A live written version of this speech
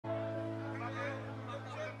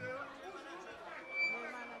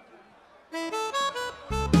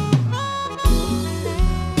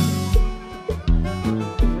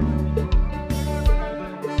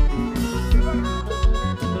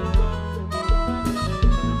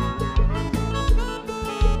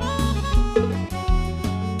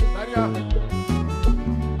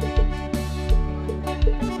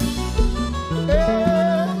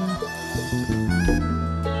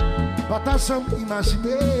jamais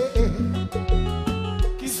imaginé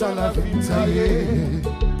qui ça la vie taillée.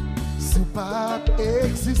 Si ou pas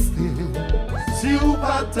exister, si ou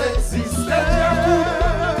pas exister,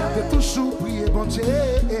 de toujours prier bon Dieu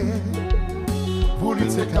pour lui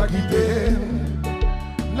te guider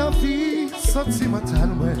dans la vie sentimentale.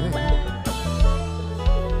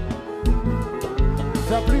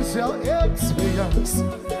 Faire plusieurs expériences,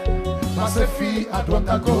 passer fille à droite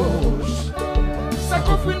à gauche, ça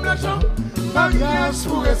confirme l'argent, mariage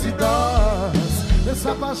pour résidence. Mais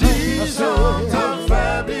ça pas qui j'entends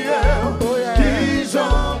fait bien, qui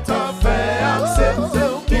j'entends fait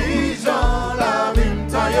accepter, qui j'en la vie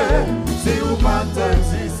m'taille, si ou pas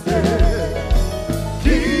exister.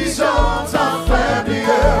 Qui j'entends fait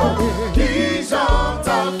bien, qui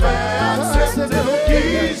j'entends fait accepter, qui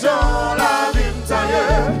j'en la vie m'taille,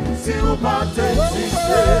 si ou pas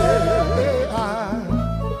exister.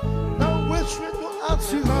 Dans which we do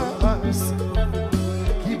assurance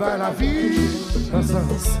qui va la vie.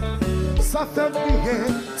 Ça fait oublier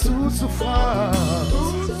toute souffrance.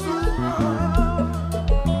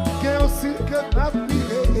 Qu'il y a aussi que la vie,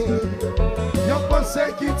 il y a un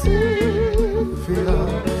conseil qui dit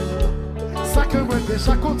ça que moi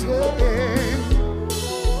déjà contré.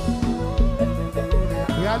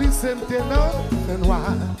 Réaliser maintenant le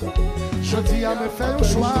noir. Je dis à me faire un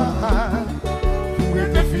choix pour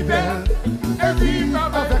être fidèle et vivre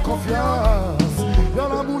avec confiance. Dans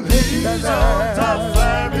l'amour qui j'entends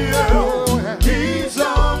fait mieux, qui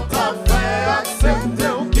j'entends fait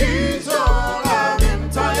accepter, qui j'en la vie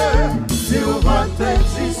m'taille, si ou pas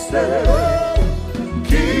exister.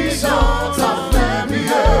 Qui j'entends fait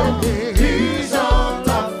mieux, qui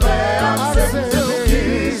j'entends fait accepter, qui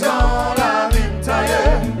j'en la vie m'taille,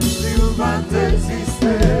 si ou pas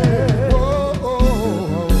exister.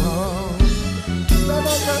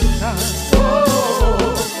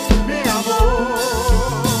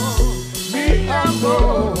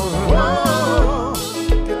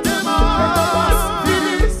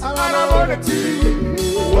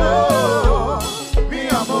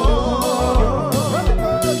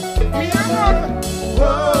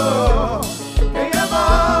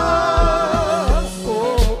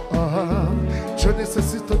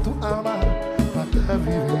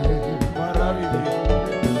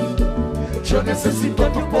 Je necesito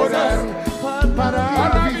tu poder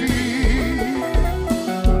para vivir.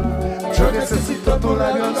 Yo necesito tu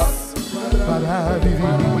labios para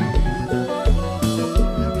vivir.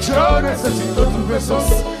 Yo necesito tus besos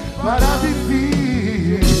para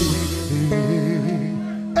vivir.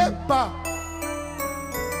 Epa.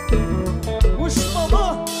 Push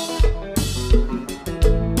maman.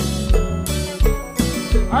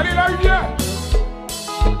 Allez la lumière.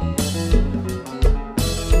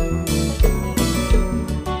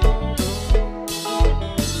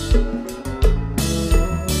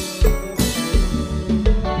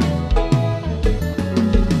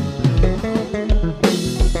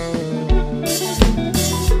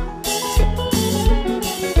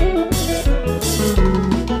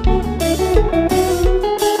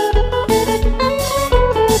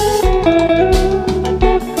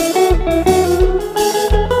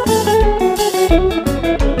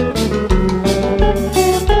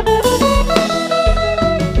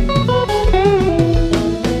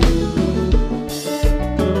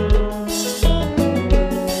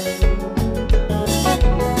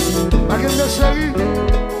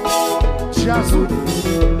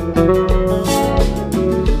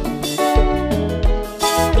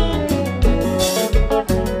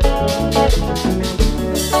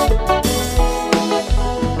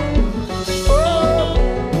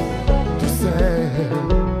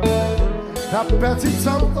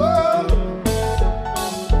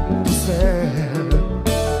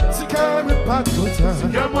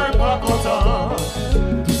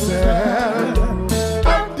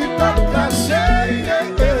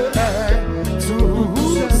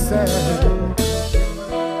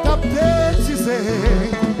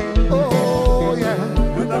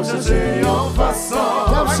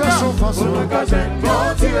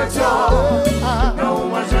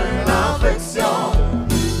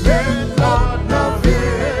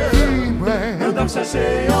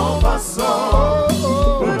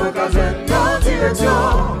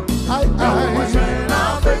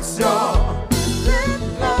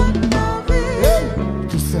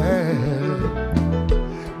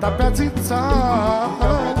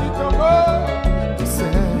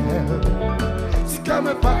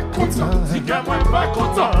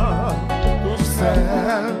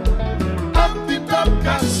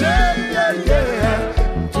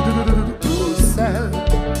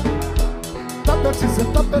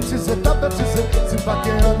 bêtise, c'est pas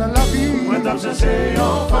qu'il y a dans la vie. Moi t'as cherché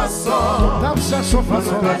en façon. T'as cherché en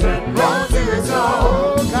façon. Moi t'as cherché en direction.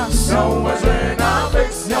 Non, moi j'ai une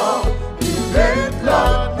affection qui fait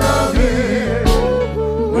l'autre vie.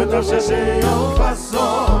 Moi t'as cherché en façon.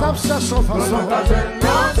 T'as cherché en façon. Moi t'as cherché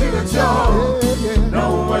en direction. Non,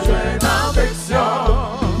 moi j'ai une affection.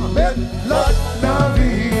 Mais l'autre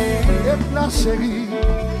vie, et la chérie,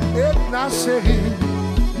 et la chérie.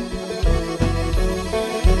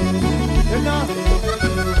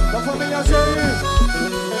 La famille a géré.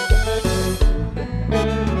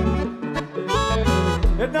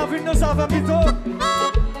 Et dans la ville, nous avons plutôt.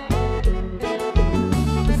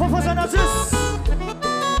 Faut faire un astuce.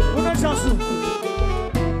 On a une chance.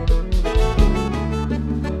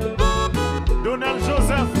 Donald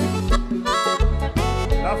Joseph.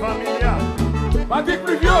 La familia. Patrick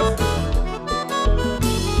Pluvios.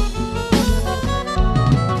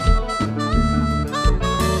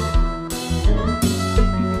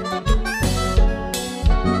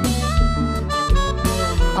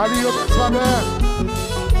 Allez, hop, ça va.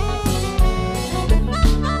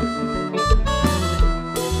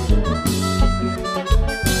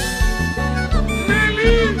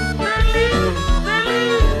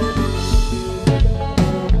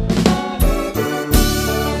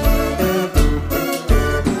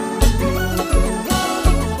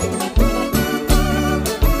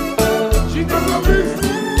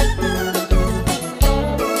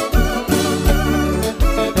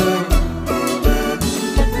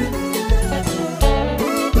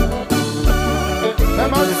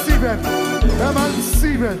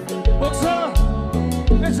 Boxer,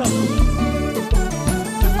 les gens.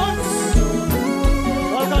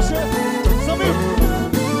 On va cacher. 100 000.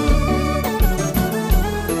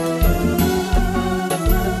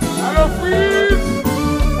 Alors, Fritz,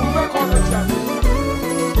 on va qu'on le chasse.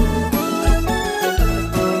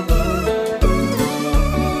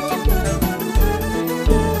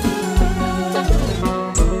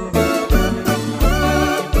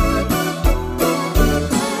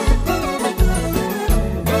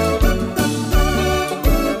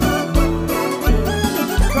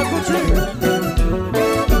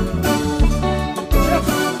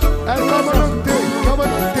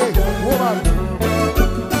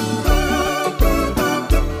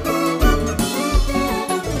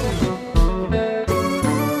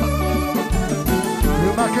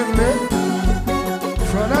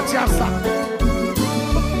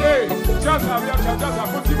 Hey, Djakout,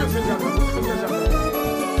 continue ce Djakout.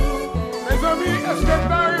 Mes amis, est-ce que tu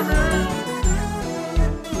as aimé?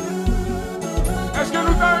 Est-ce que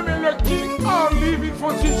nous avons aimé le qui Orly, il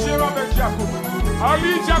faut tirer avec Djakout?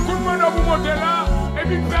 Orly, Djakout, moi, vous montez là, et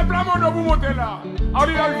puis peuple, moi, vous montez là.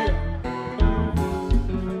 Orly, Orly.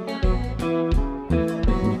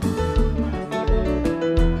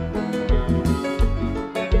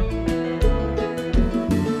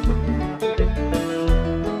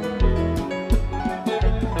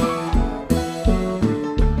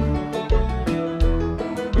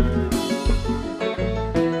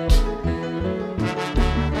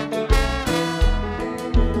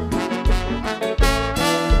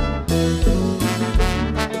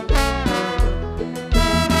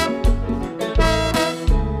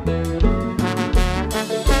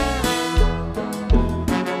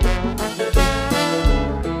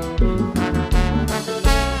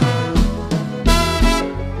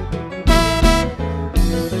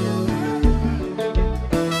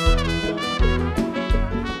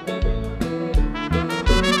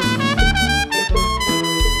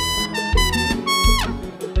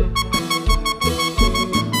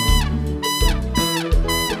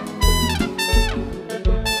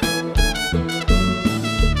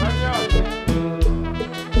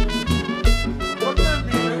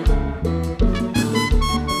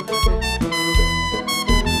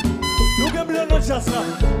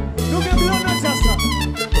 Nous gagnons notre chasse.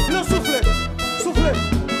 Le soufflet, soufflet.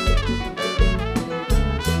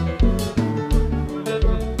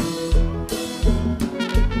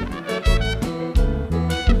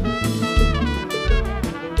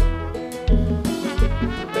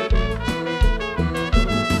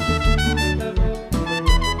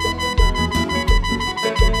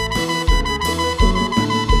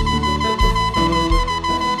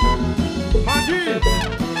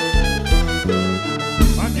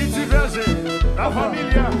 La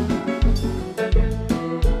familia.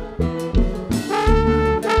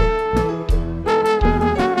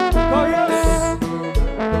 Oh yes.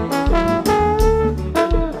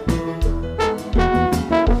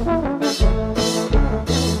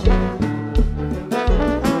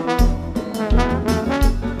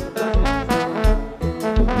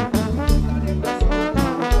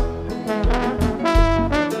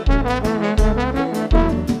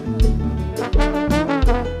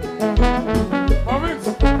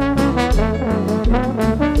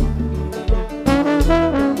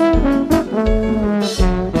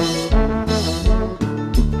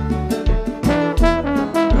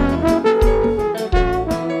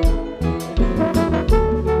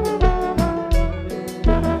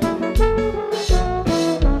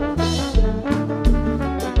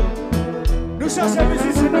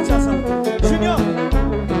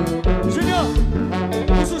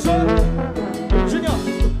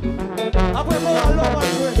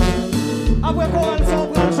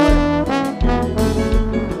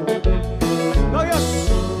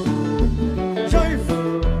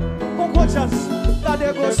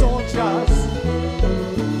 jazz.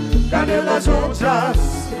 Gardez la son jazz.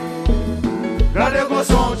 Gardez vos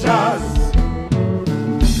son jazz.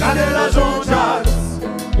 Gardez la son jazz.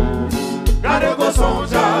 Gardez vos son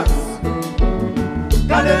jazz.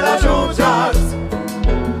 Gardez la son jazz.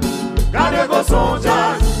 Gardez vos son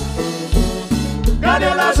jazz.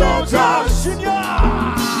 Gardez la son jazz. Junior!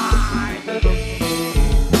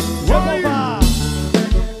 Jehovah!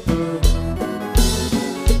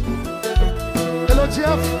 Hello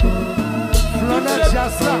Jeff, Flana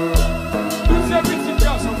Jazz là. Tous ces petits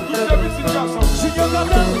garçons, Junior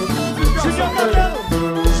Gardel! Junior Gardel!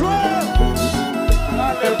 Joueur!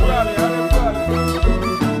 allez pour aller.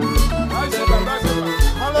 Allez, c'est pas.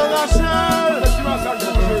 Allô Rachel! Petit massage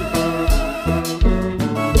pour jouer.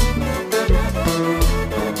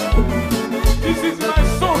 This is my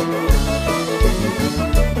song.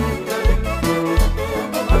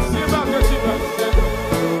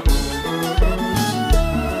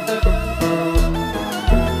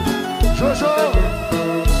 Jojo,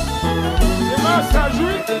 C'est massage,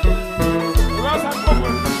 oui. Massage pour moi.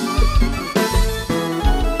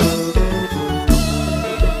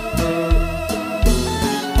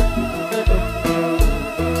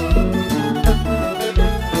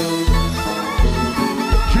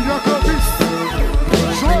 Junior Clovis,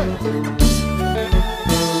 jouez.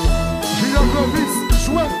 Junior Clovis,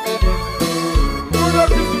 jouez. Pour le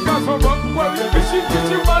petit garçon, pour le petit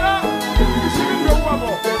voilà, petit vidéo pas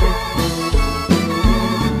bon.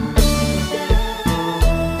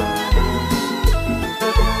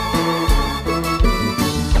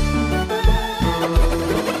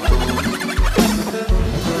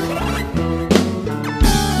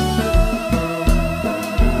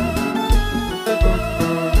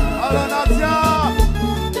 Alors Nadia,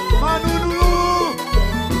 Manoulou.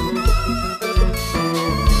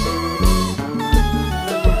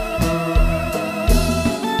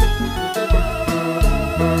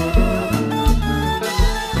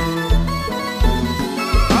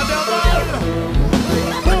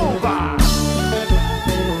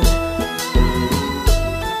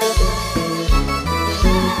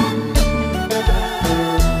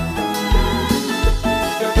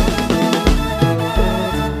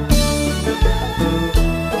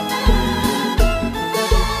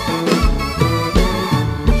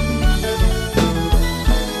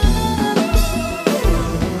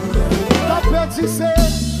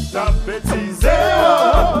 Tapétisé,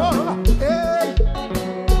 Hey,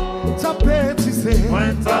 tapétisé, moi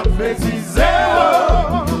tapétisé,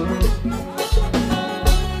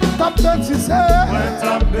 tapétisé. moi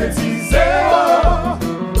tapétisé,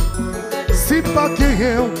 Si pas qu'il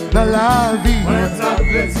dans la vie, moi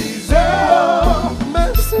tapétisé,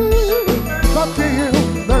 merci, pas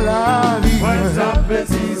qu'il dans la vie, moi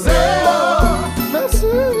tapétisé, merci,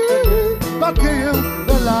 pas qu'il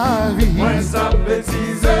dans la vie. moi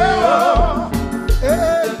tapétisé, Eh,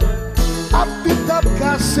 à petit à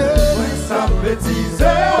caché, moi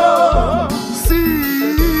tapétisé, si,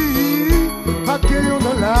 pas qu'il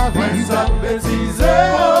dans la moi vie, tapétisé,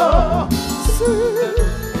 si,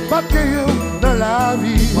 pas qu'il dans la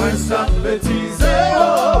vie. moi tapétisé,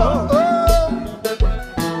 Oh,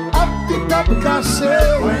 à petit à caché,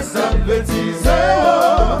 moi tapétisé,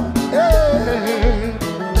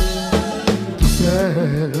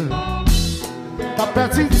 seul, ta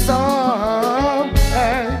petite soeur,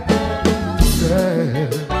 seul,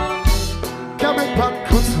 qu'elle m'est pas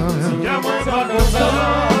content, y'a moi pas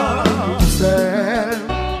content. seul,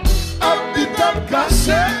 un petit homme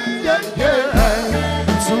caché,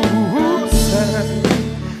 tout seul,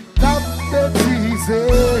 ta petite.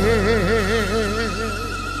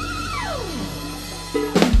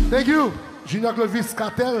 Thank you, Junior Clovis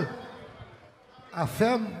Cartel, à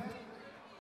ferme.